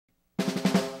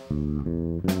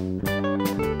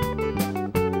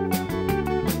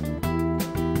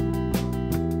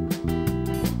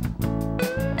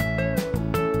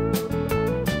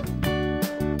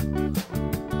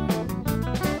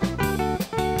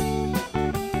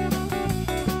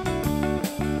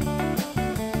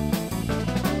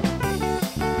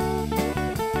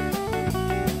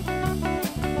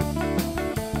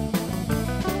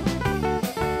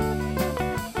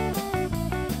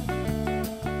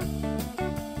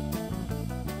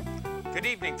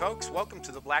evening, folks. Welcome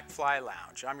to the Black Fly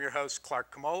Lounge. I'm your host,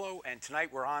 Clark Comollo, and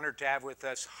tonight we're honored to have with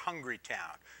us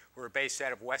Hungrytown. We're based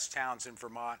out of West Townsend,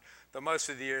 Vermont, but most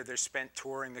of the year they're spent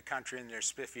touring the country in their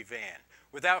spiffy van.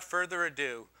 Without further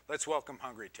ado, let's welcome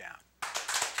Hungrytown.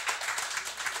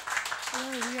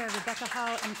 Hello, we are Rebecca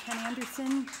Howe and Ken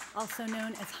Anderson, also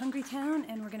known as Hungrytown,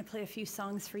 and we're going to play a few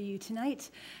songs for you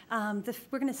tonight.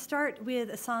 We're going to start with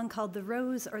a song called The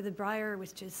Rose or the Briar,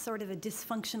 which is sort of a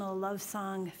dysfunctional love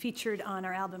song featured on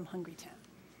our album Hungrytown.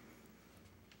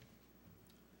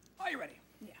 Are you ready?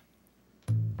 Yeah.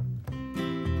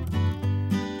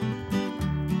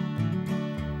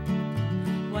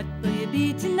 What will you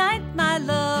be tonight, my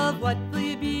love? What will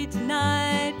you be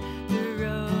tonight? The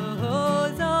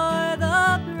rose or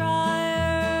the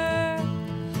briar?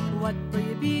 What will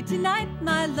you be tonight,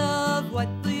 my love? What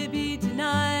will you be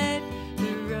tonight?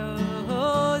 The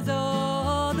rose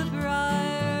or the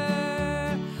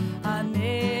briar? I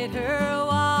met her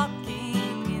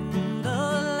walking in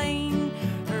the lane,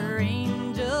 her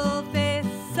angel face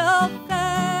so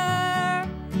fair,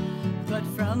 but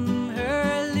from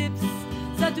her lips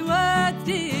such words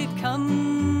did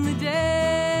come, the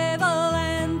devil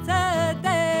answered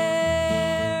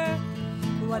there.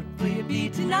 What will you be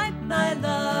tonight, my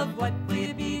love? What will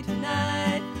you be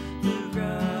tonight? The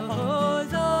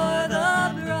rose or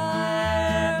the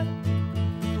briar?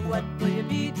 What will you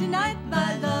be tonight,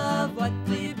 my love? What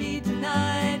will you be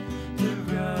tonight? The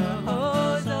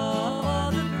rose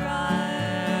or the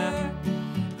briar?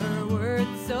 Her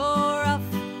words so rough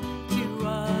to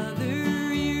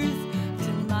other ears,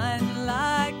 to mine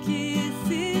like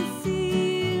kisses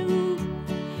seemed.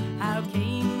 How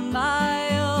came my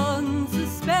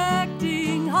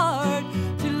unsuspecting heart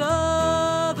to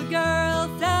love a girl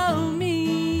so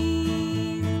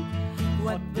mean?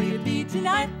 What will you be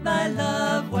tonight, my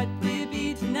love? What will you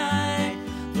be tonight?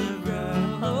 The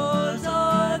rose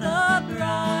or the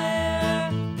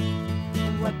briar?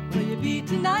 What will you be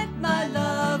tonight, my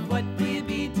love? What will you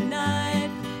be tonight?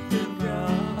 The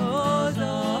rose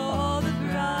or the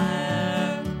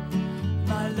briar?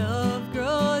 My love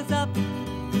grows up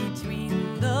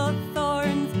between the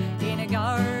thorns in a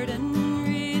garden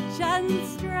rich and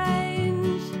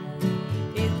strange.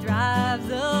 It thrives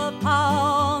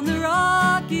upon the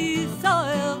rocky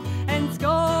soil and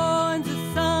scorns the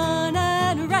sun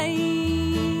and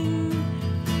rain.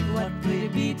 What will you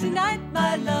be tonight,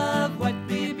 my love? What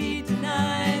will you be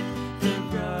tonight? The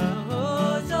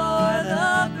rose or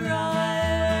the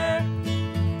briar?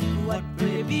 What will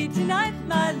you be tonight,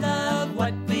 my love?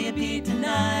 What will you be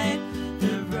tonight?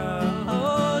 The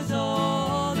rose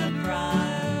or the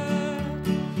briar?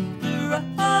 The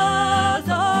rose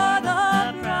or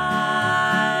the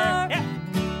briar? Yeah.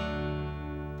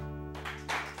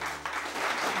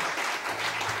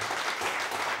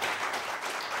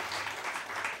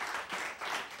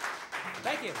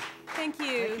 Thank you. Thank you. Thank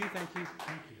you, thank you,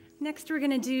 thank you. Next, we're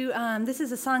going to do, this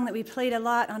is a song that we played a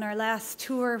lot on our last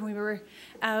tour. We were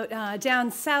out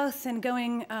down south and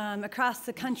going across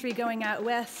the country, going out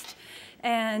west.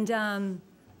 And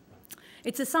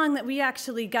it's a song that we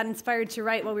actually got inspired to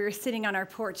write while we were sitting on our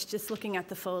porch just looking at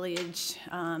the foliage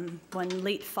one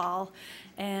late fall.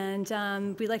 And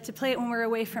we like to play it when we're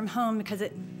away from home because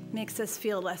it makes us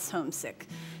feel less homesick.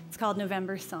 It's called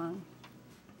November Song.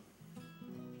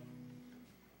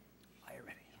 Are you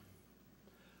ready?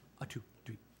 2,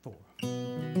 3, 4.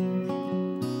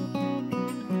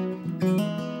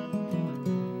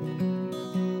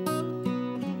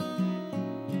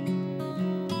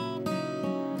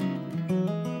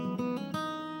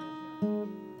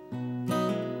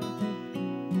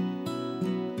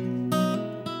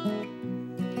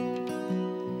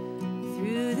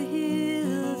 Through the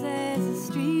hills as the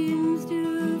streams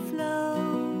do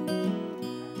flow,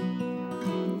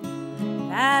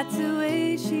 that's the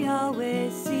way she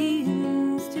always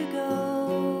seems to go.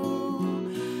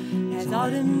 As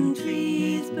autumn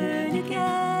trees burn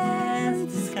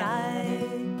against the sky,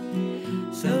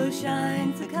 so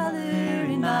shines the color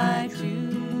in my true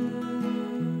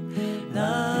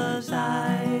love's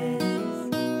eyes.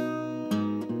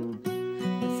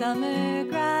 The summer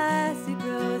grass, it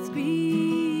grows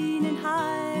green and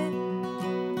high.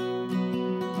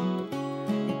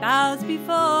 It bows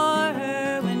before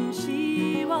her when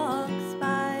she walks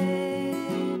by.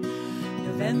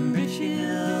 November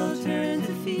chill turns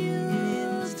the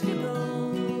fields to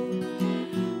gold.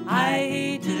 I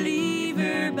hate to leave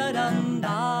her, but I'm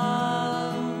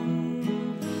bound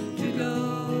to go.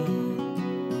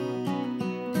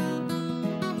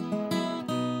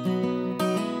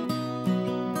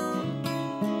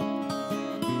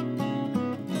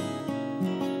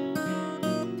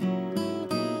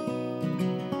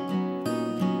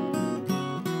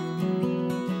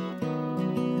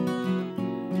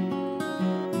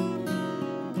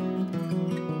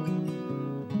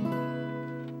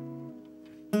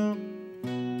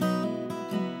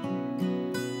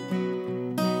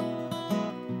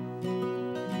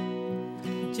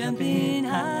 Jumping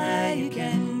high, you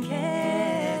can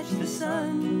catch the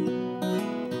sun.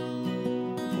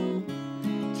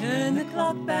 Turn the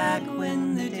clock back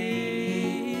when the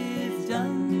day is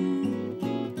done.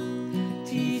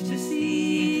 Teach the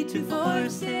sea to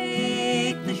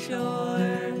forsake the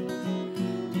shore.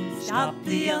 Stop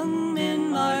the young men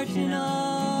marching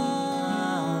on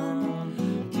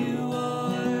to war.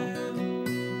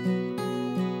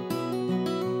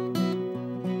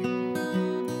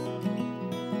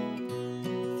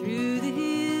 Through the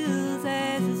hills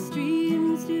as the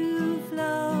streams do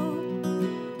flow,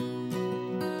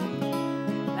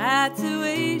 that's the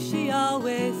way she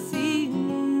always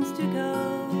seems to go.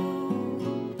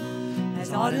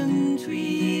 As autumn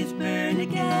trees burn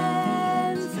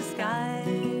against the sky,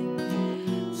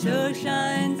 so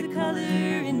shines the color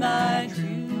in my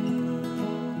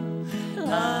true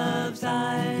love's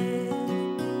eyes.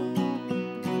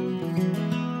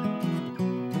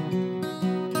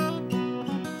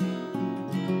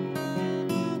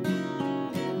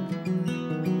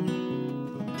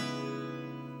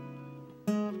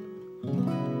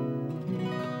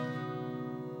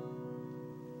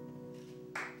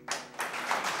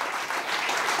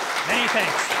 Many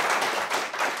thanks.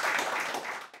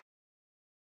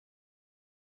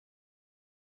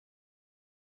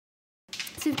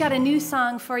 So we've got a new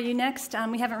song for you next.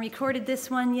 We haven't recorded this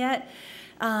one yet.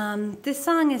 This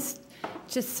song is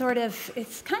just sort of,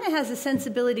 it kind of has the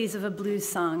sensibilities of a blues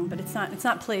song, but it's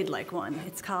not played like one.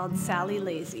 It's called Sally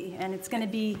Lazy, and it's going to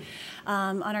be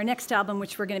on our next album,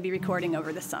 which we're going to be recording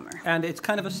over the summer. And it's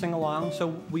kind of a sing-along,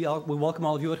 so we welcome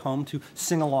all of you at home to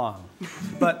sing along.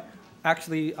 But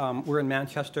actually, we're in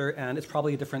Manchester, and it's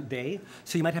probably a different day,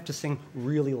 so you might have to sing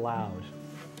really loud.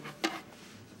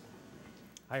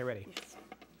 Are you ready? Yes.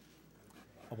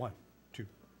 1, 2,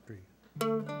 3.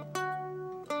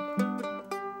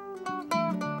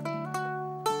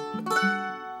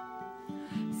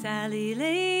 Sally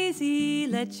Lazy,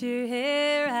 let your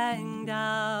hair hang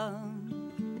down.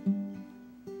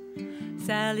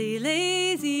 Sally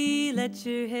Lazy, let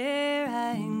your hair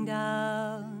hang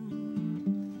down.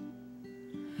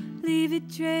 Leave it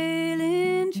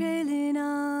trailing, trailing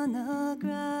on the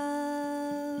ground.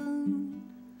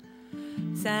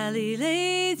 Sally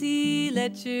Lazy,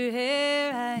 let your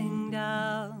hair hang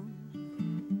down.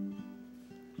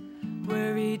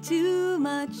 Worry too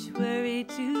much, worry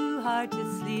too hard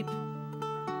to sleep.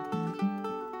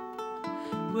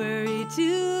 Worry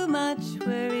too much,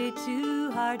 worry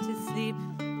too hard to sleep.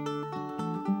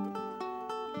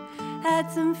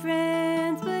 Had some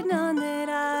friends, but none that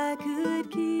I could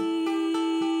keep.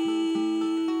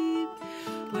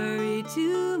 Worry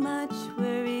too much,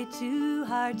 worry too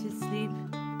hard to sleep.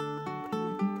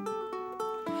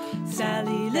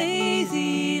 Sally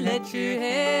Lazy, let your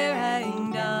hair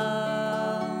hang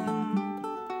down.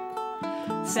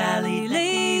 Sally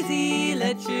Lazy,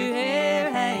 let your hair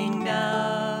hang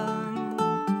down.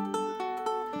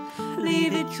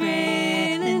 Leave it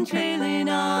trailing, trailing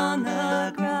on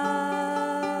the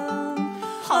ground.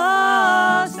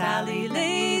 Oh, Sally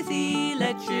Lazy,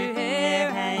 let your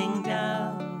hair hang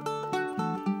down.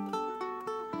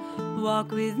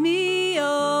 Walk with me,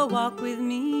 oh, walk with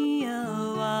me a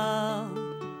while.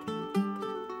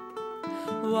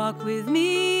 Walk with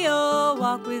me, oh,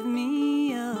 walk with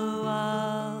me a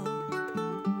while.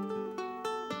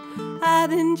 I've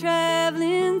been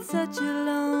traveling such a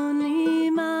lonely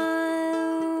mile.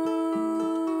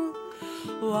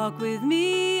 Walk with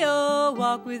me, oh,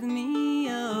 walk with me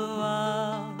a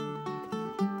while.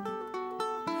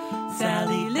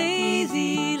 Sally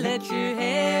Lazy, let your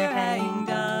hair hang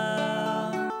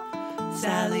down.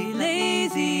 Sally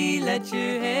Lazy, let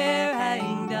your hair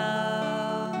hang down.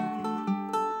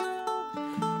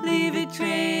 Leave it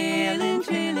trailing,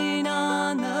 trailing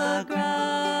on the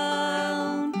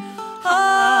ground.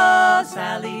 Oh,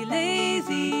 Sally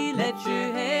Lazy, let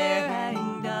your hair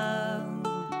hang down.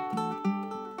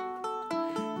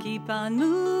 Keep on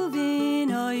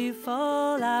moving or you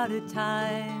fall out of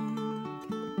time.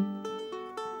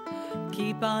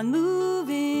 Keep on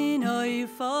moving or you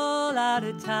fall out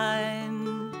of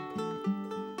time.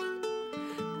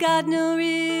 Got no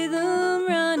rhythm,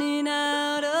 running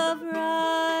out of rhyme.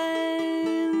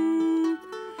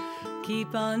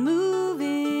 Keep on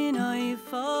moving or you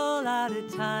fall out of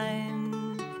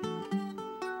time.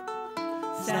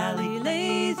 Sally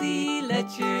Lazy,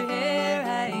 let your hair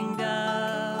hang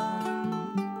down.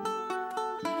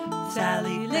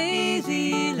 Sally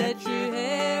Lazy, let your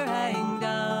hair hang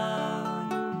down.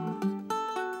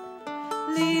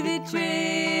 Leave it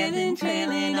trailing,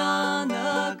 trailing on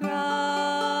the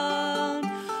ground.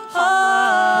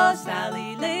 Oh,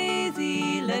 Sally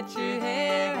Lazy, let your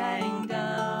hair hang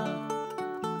down.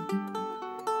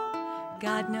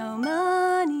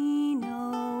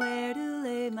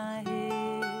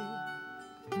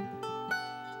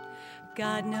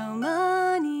 got no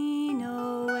money,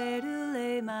 nowhere to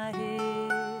lay my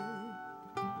head.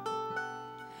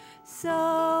 So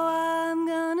I'm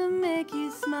gonna make you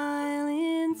smile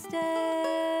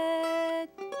instead.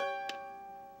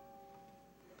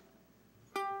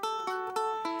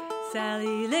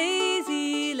 Sally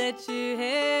lazy, let your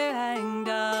hair hang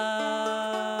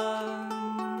down.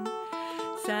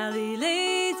 Sally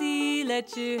lazy,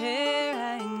 let your hair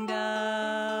hang down.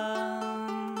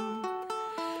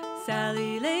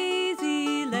 Sally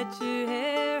lazy, let your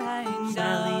hair hang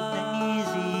Sally down.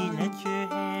 lazy, let your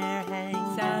hair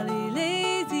hang. Sally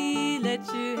lazy, let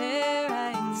your hair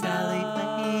hang Sally down.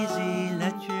 lazy,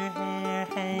 let your hair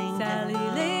hang. Sally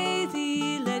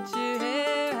lazy, let your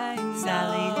hair hang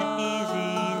Sally down.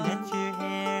 lazy, let your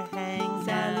hair hang.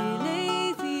 Sally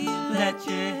lazy, Let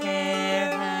your hair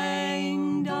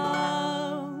hang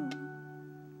down.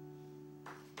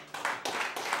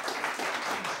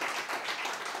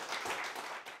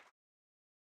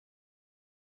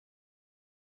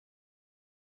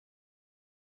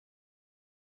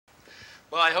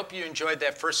 Well, I hope you enjoyed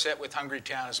that first set with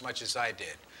Hungrytown as much as I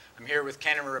did. I'm here with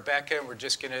Ken and Rebecca, and we're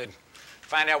just going to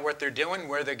find out what they're doing,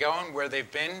 where they're going, where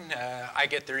they've been. I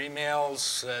get their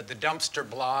emails, the dumpster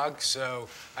blog, so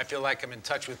I feel like I'm in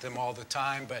touch with them all the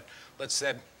time, but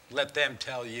let them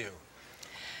tell you.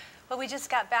 Well, we just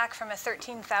got back from a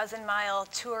 13,000-mile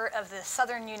tour of the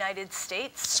southern United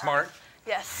States. Smart.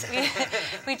 Yes,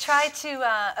 we try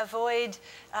to avoid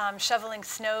shoveling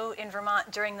snow in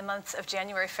Vermont during the months of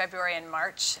January, February, and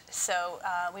March. So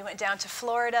we went down to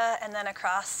Florida and then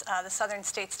across the southern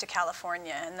states to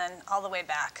California and then all the way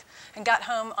back and got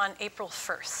home on April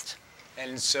 1st.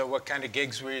 And so what kind of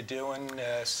gigs were you doing?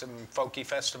 Some folky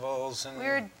festivals? And We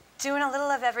were doing a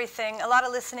little of everything, a lot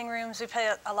of listening rooms. We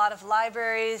played a lot of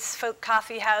libraries, folk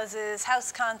coffee houses,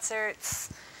 house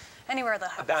concerts, anywhere the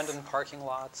house. Abandoned parking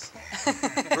lots,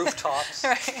 rooftops,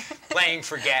 Right. playing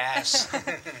for gas.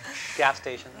 gas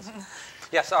stations.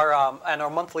 Yes, our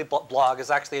monthly blog is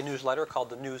actually a newsletter called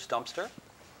the News Dumpster.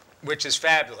 Which is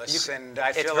fabulous, and I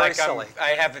it's feel very like silly.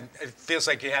 it feels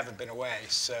like you haven't been away.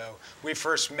 So we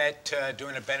first met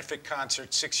doing a benefit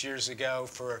concert 6 years ago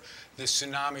for the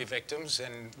tsunami victims,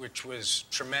 and which was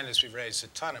tremendous. We raised a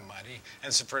ton of money, and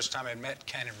it's the first time I met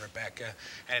Ken and Rebecca,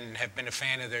 and have been a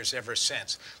fan of theirs ever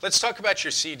since. Let's talk about your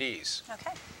CDs.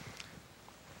 Okay.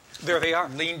 There they are.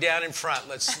 Lean down in front.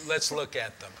 Let's look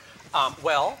at them.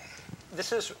 Well,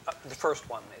 this is the first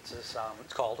one.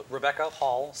 It's called Rebecca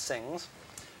Hall Sings.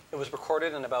 It was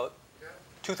recorded in about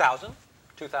 2000.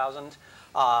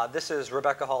 This is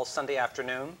Rebecca Hall's Sunday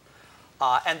Afternoon.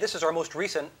 And this is our most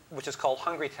recent, which is called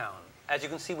Hungrytown. As you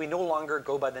can see, we no longer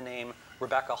go by the name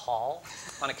Rebecca Hall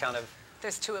on account of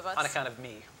There's two of us. on account of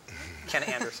me, Ken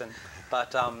Anderson.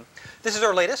 But this is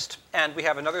our latest, and we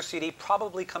have another CD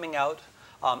probably coming out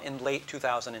in late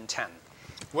 2010.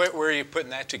 Where are you putting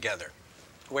that together?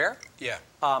 Where? Yeah.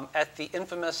 At the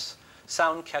infamous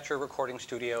Soundcatcher Recording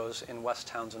Studios in West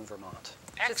Townsend, Vermont.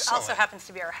 Which also happens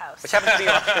to be our house. Which happens to be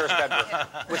our upstairs bedroom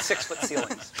with 6-foot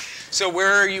ceilings. So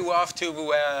where are you off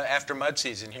to after mud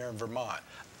season here in Vermont?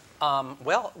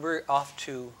 Well, we're off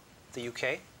to the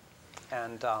UK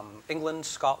and England,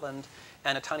 Scotland,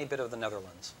 and a tiny bit of the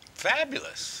Netherlands.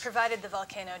 Fabulous. Provided the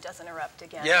volcano doesn't erupt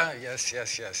again. Yeah, yes.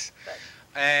 But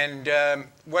And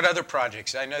what other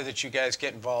projects? I know that you guys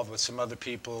get involved with some other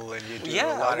people and you do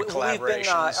a lot of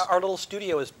collaborations. Our little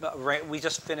studio is, we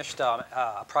just finished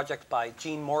a project by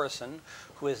Gene Morrison,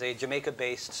 who is a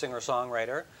Jamaica-based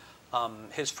singer-songwriter.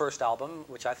 His first album,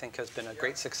 which I think has been a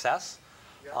great success.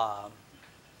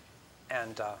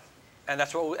 And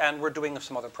that's and we're doing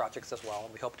some other projects as well.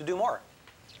 We hope to do more.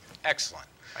 Excellent.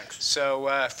 Thanks. So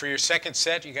for your second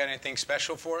set, you got anything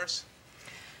special for us?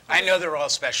 I know they're all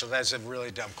special. That's a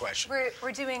really dumb question.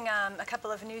 we're doing a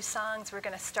couple of new songs. We're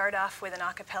going to start off with an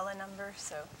a cappella number,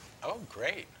 so Oh,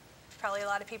 great. probably a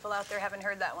lot of people out there haven't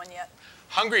heard that one yet.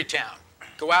 Hungrytown.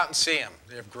 Go out and see them.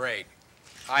 They're great.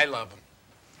 I love them.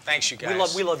 Thanks, you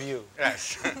guys. We love you.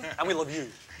 Yes. And we love you.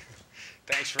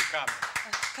 Thanks for coming.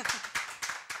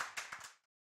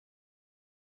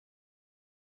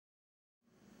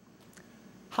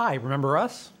 Hi, remember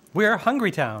us? We're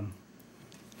Hungrytown.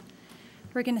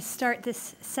 We're going to start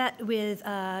this set with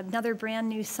another brand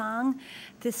new song.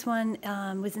 This one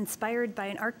was inspired by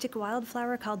an Arctic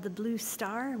wildflower called the blue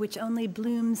star, which only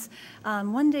blooms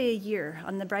one day a year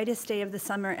on the brightest day of the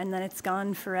summer, and then it's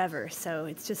gone forever. So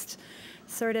it's just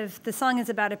sort of, the song is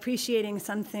about appreciating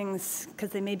some things because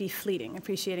they may be fleeting,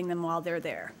 appreciating them while they're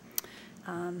there.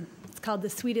 It's called The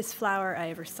Sweetest Flower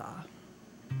I Ever Saw.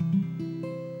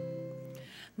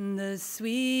 The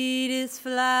sweetest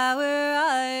flower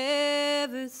I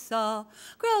ever saw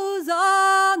grows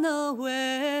on the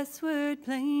westward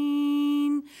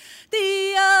plain.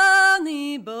 The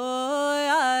only boy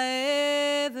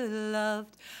I ever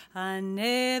loved I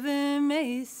never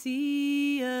may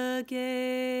see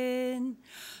again.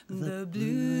 The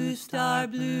blue star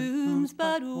blooms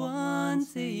but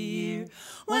once a year,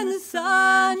 when the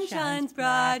sun shines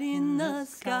bright in the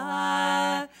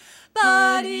sky.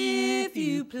 But if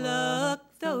you pluck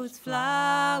those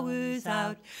flowers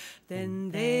out,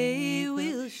 then they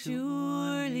will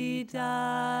surely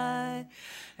die.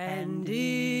 And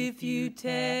if you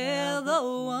tell the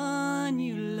one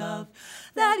you love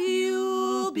that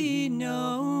you'll be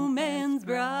no man's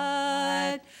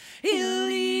bride, he'll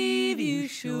leave you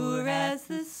sure as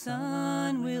the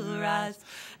sun will rise,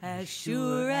 as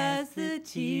sure as the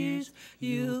tears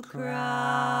you'll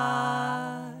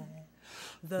cry.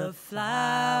 The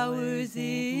flowers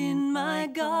in my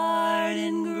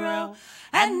garden grow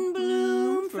and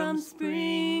bloom from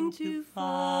spring to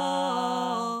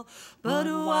fall, but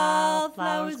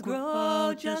wildflowers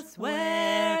grow just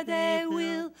where they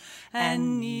will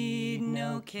and need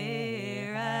no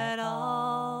care at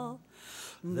all.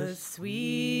 The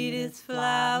sweetest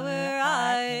flower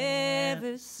I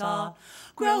ever saw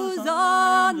grows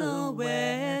on the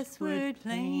westward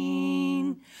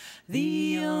plain.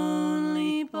 The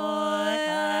only boy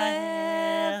I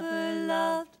ever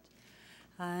loved,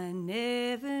 I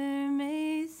never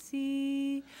may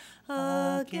see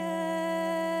again.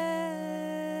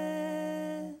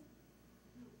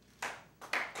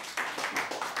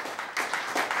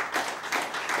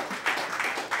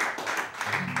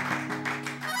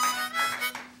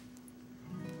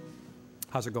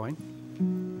 How's it going?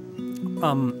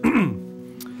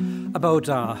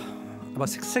 About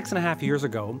 6.5 years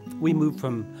ago, we moved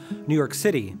from New York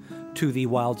City to the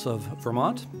wilds of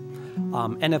Vermont.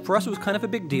 And for us, it was kind of a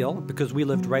big deal because we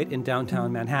lived right in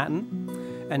downtown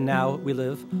Manhattan, and now we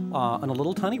live on a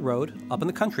little tiny road up in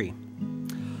the country.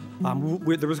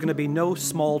 There was going to be no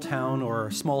small town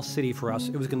or small city for us.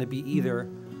 It was going to be either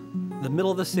the middle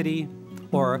of the city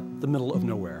or the middle of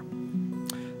nowhere.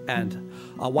 And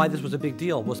why this was a big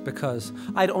deal was because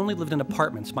I'd only lived in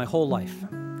apartments my whole life.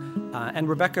 And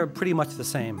Rebecca, pretty much the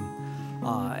same.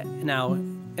 Now,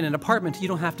 in an apartment, you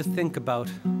don't have to think about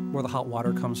where the hot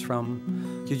water comes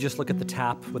from. You just look at the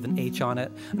tap with an H on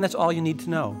it, and that's all you need to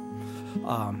know.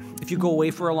 If you go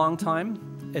away for a long time,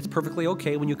 it's perfectly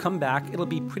okay. When you come back, it'll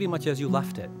be pretty much as you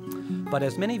left it. But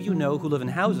as many of you know who live in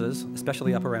houses,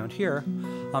 especially up around here,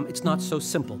 it's not so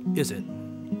simple, is it?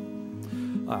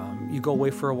 You go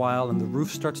away for a while and the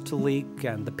roof starts to leak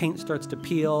and the paint starts to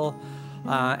peel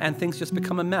and things just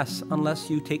become a mess unless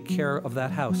you take care of that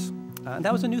house. And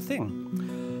that was a new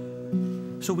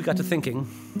thing. So we got to thinking,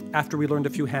 after we learned a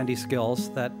few handy skills,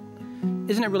 that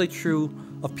isn't it really true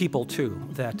of people too,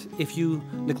 that if you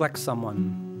neglect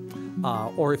someone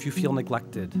or if you feel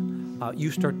neglected,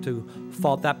 you start to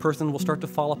fall, that person will start to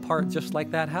fall apart just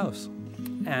like that house.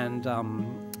 And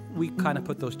we kind of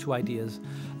put those two ideas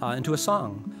into a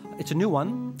song. It's a new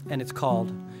one, and it's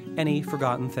called Any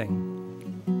Forgotten Thing.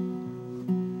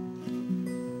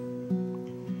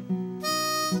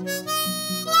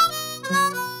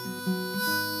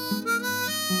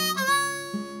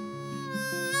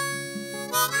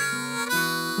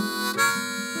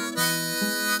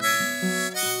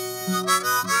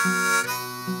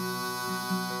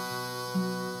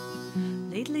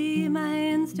 Lately my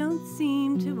hands don't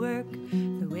seem to work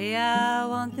the way I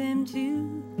want them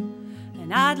to,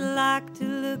 and I'd like to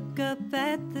look up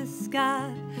at the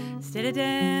sky instead of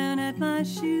down at my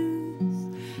shoes.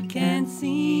 Can't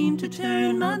seem to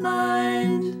turn my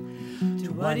mind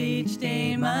to what each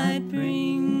day might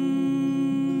bring,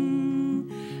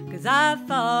 'cause I've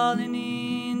fallen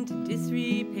into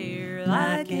disrepair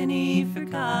like any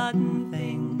forgotten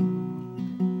thing.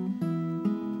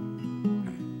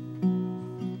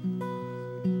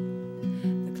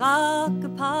 The clock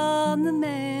upon the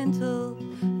mantle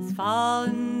has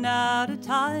fallen out of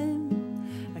time.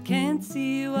 I can't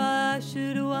see why I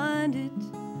should wind it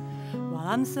while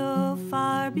I'm so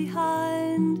far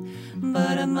behind.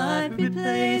 But I might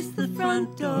replace the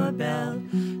front door bell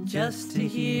just to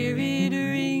hear it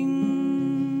ring.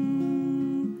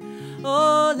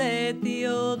 Oh, let the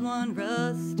old one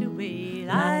rust away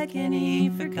like any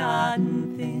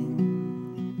forgotten thing.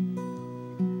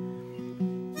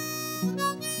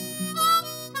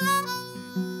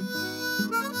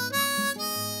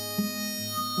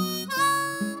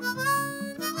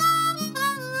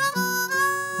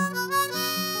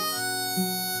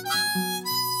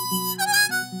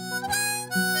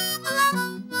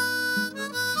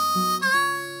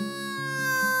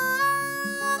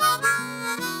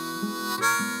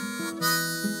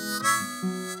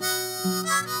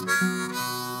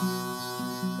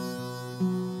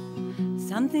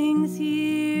 Some things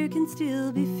here can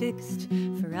still be fixed,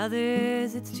 for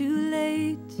others it's too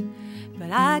late.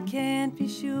 But I can't be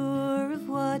sure of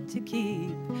what to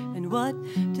keep and what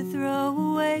to throw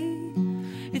away.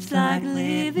 It's like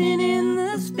living in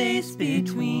the space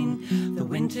between the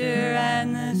winter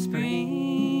and the spring.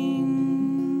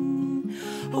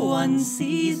 One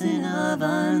season of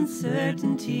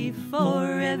uncertainty for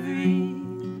every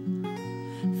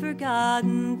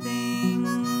forgotten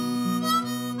thing.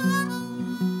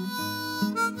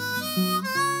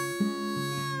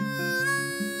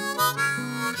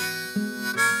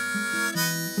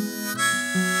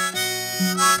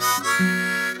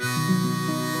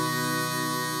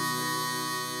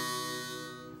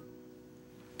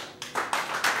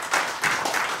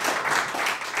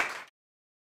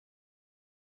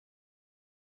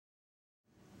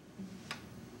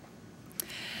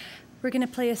 We're going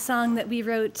to play a song that we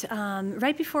wrote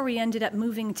right before we ended up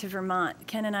moving to Vermont.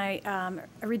 Ken and I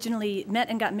originally met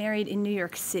and got married in New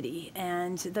York City.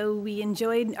 And though we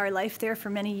enjoyed our life there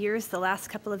for many years, the last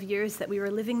couple of years that we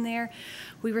were living there,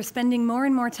 we were spending more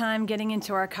and more time getting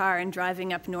into our car and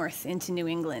driving up north into New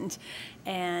England.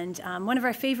 And one of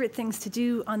our favorite things to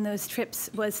do on those trips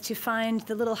was to find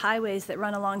the little highways that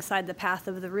run alongside the path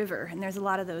of the river. And there's a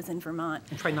lot of those in Vermont.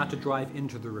 And try not to drive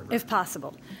into the river. If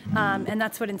possible. And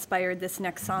that's what inspired this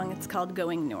next song. It's called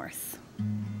Going North.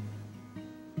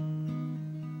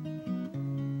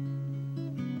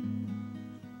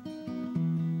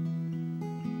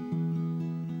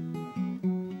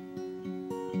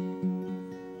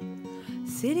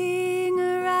 Sitting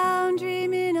around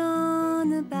dreaming on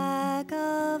the back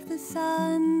of the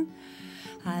sun,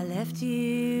 I left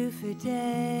you for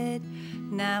dead,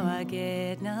 now I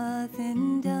get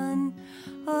nothing done.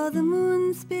 Oh, the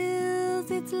moon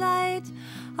spills its light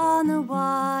on the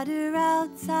water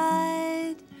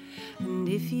outside, and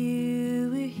if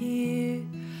you were here,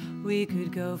 we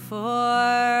could go for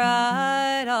a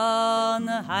ride on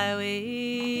the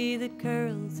highway that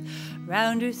curls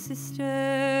round her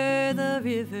sister, the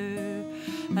river.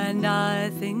 And I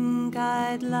think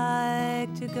I'd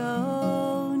like to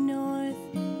go north.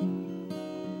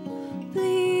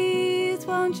 Please,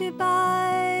 won't you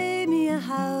buy me a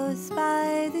house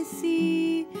by the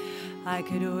sea? I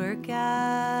could work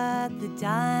at the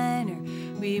diner,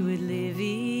 we would live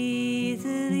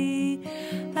easily,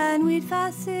 and we'd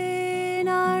fasten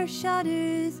our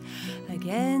shutters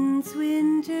against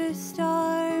winter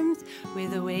storms.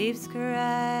 With the waves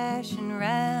crashing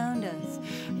round us,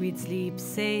 we'd sleep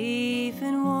safe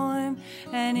and warm,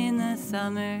 and in the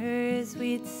summers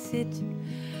we'd sit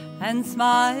and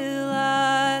smile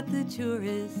at the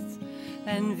tourists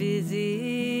and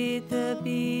visit the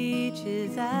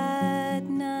beaches at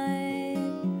night.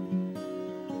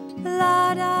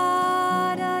 La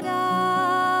da da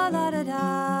da, la da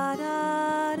da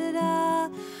da da da,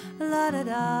 la da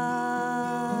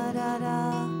da da da,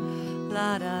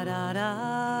 la da da da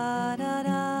da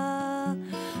da,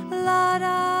 la da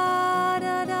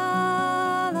da da,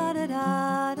 la da da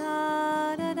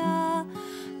da da da,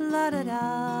 la da da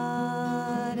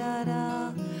da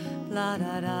da, la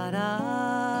da da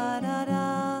da da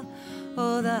da.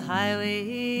 Oh, the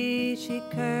highway she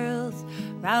curls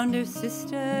round her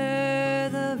sister,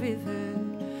 the river,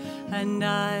 and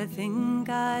I think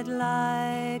I'd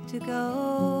like to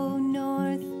go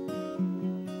north.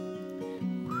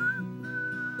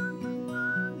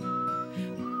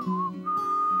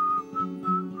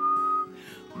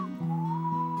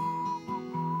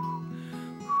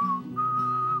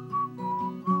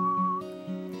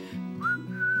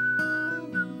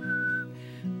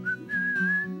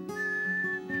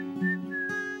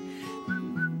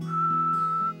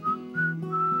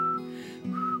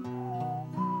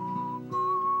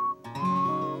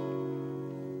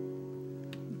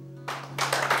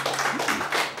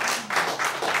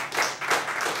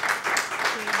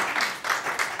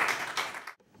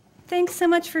 Thanks so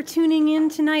much for tuning in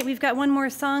tonight. We've got one more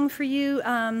song for you.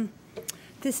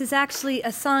 This is actually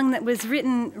a song that was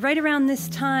written right around this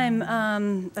time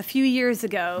a few years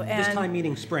ago. This time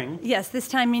meaning spring. Yes, this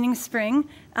time meaning spring.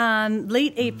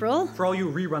 Late April. For all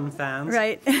you rerun fans.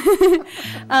 Right.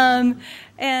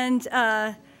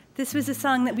 This was a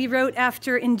song that we wrote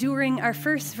after enduring our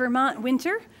first Vermont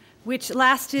winter, which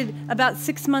lasted about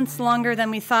 6 months longer than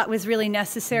we thought was really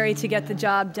necessary to get the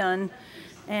job done.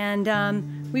 And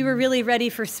we were really ready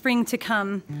for spring to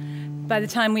come by the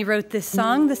time we wrote this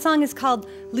song. The song is called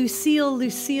Lucille,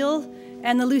 Lucille,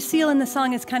 and the Lucille in the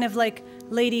song is kind of like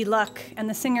Lady Luck, and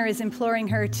the singer is imploring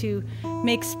her to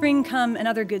make spring come and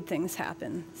other good things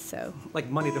happen. So, like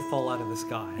money to fall out of the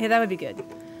sky. Yeah, that would be good.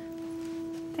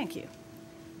 Thank you.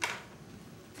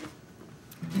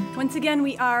 Once again,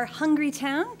 we are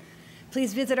Hungrytown.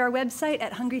 Please visit our website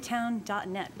at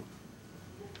hungrytown.net.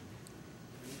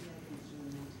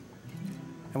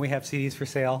 And we have CDs for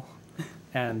sale.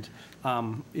 And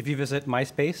if you visit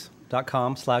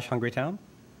myspace.com/Hungrytown,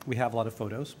 we have a lot of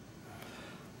photos.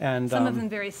 And Some of them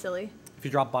very silly. if you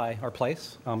drop by our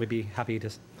place, we'd be happy to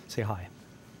say hi.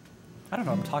 I don't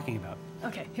know what I'm talking about.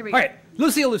 Okay, here we All go. right,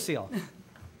 Lucille, Lucille.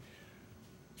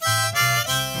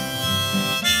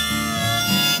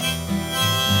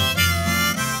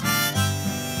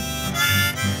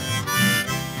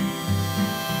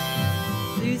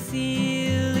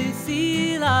 Lucille,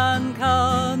 Lucille, I'm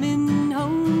coming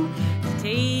home to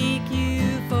take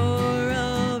you for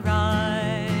a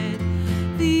ride.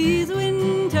 These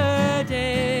winter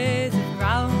days have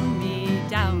ground me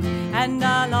down, and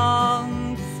I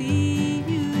long to see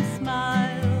you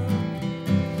smile.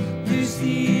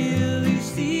 Lucille,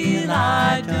 Lucille,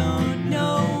 I don't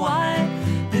know why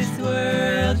this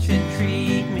world should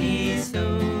treat me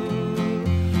so.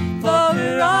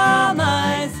 For all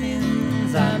my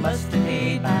sins I must have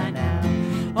paid by now.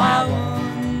 Why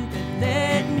won't it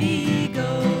let me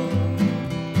go?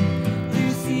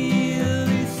 Lucille,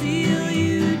 Lucille,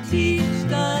 you teach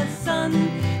the sun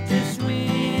to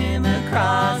swim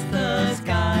across the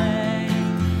sky.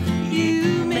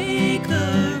 You make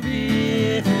the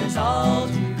rivers all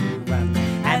to run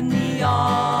and the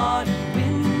autumn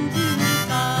wind to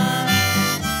sigh.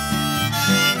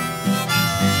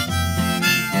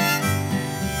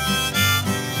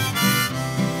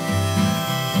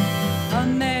 A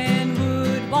man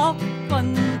would walk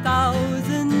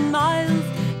 1,000 miles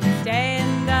to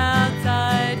stand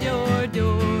outside your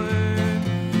door.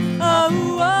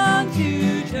 Oh, won't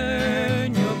you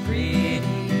turn your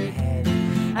pretty head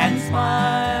and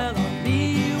smile on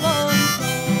me once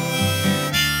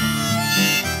more?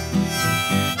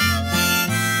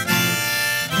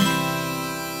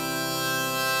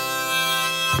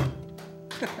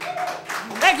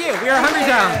 Thank you. We are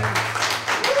Hungrytown.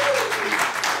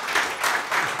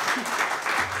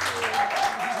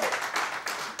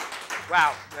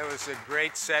 Wow, that was a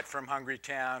great set from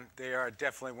Hungrytown. They are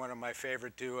definitely one of my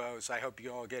favorite duos. I hope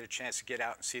you all get a chance to get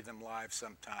out and see them live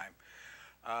sometime.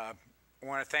 I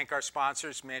want to thank our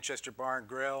sponsors, Manchester Bar and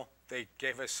Grill. They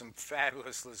gave us some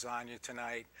fabulous lasagna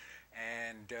tonight.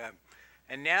 And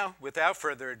now, without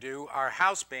further ado, our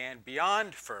house band,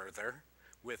 Beyond Further,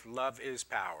 with Love is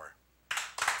Power.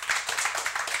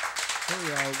 Hey,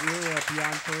 we're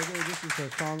Beyond Further. This is a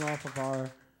song off of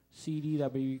our CD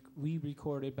that we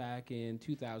recorded back in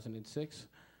 2006.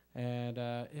 And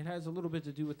it has a little bit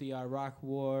to do with the Iraq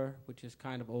War, which is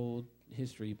kind of old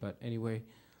history. But anyway,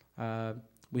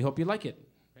 we hope you like it.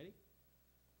 Ready?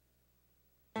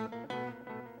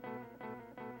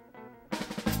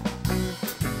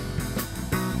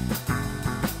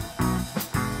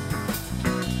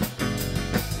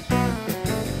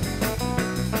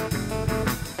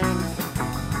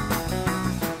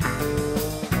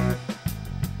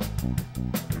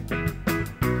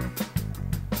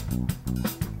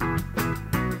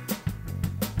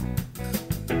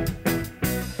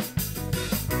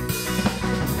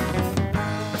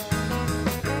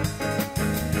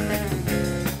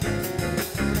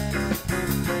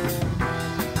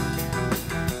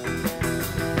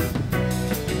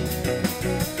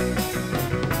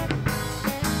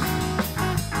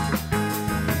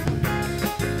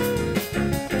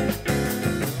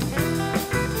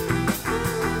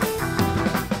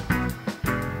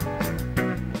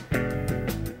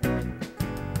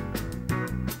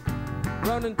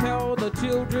 Run and tell the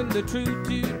children the truth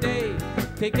today.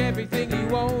 Take everything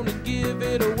you own and give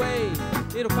it away.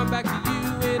 It'll come back to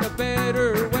you in a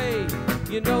better way.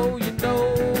 You know,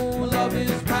 love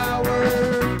is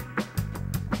power.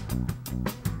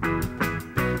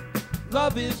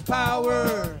 Love is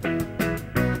power.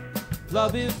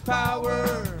 Love is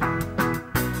power.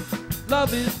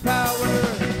 Love is power.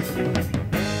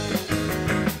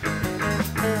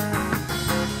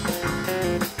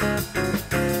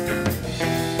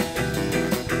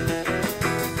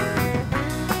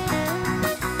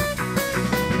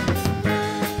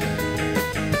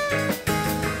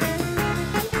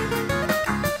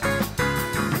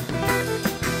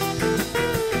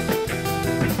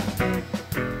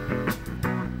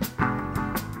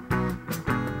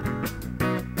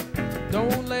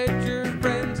 Don't let your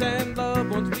friends and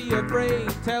loved ones be afraid.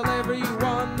 Tell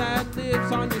everyone that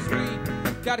lives on your street.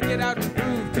 Gotta get out and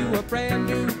groove to a brand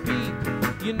new beat.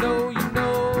 You know,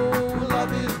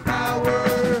 love is power.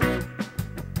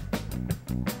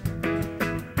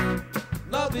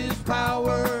 Love is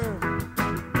power.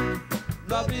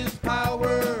 Love is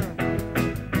power.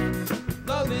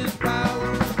 Love is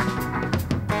power.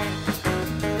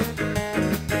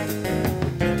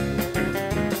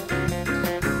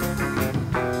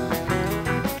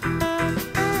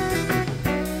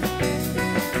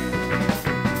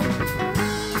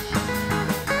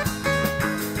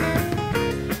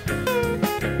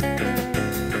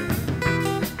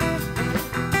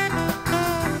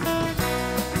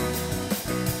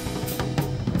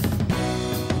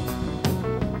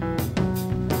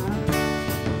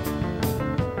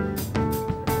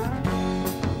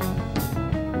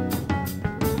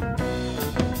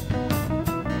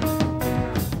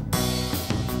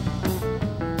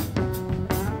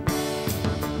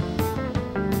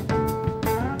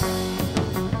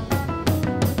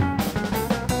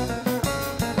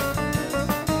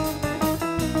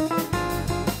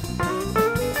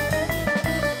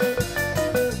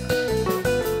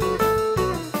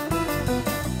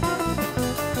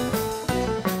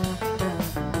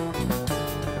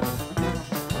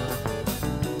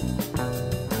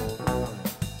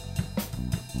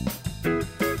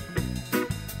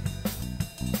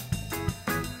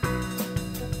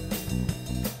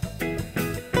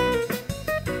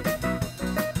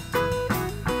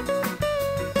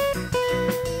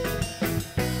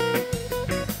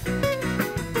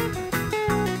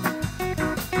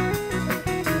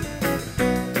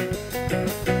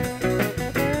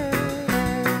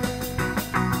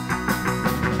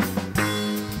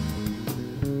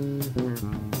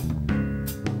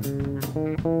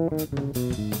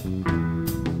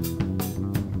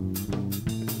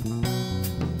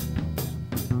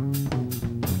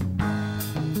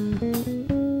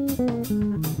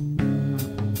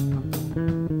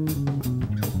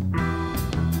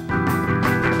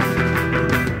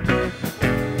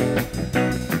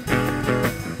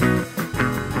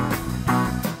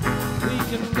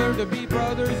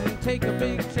 take a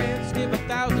big chance, give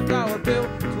 $1,000 bill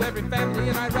to every family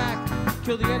in Iraq.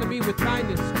 Kill the enemy with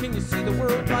kindness. Can you see the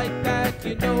world like that?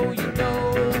 You know,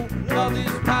 love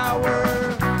is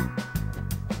power.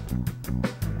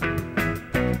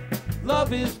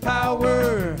 Love is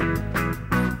power.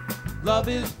 Love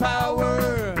is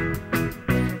power.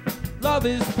 Love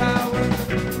is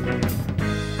power.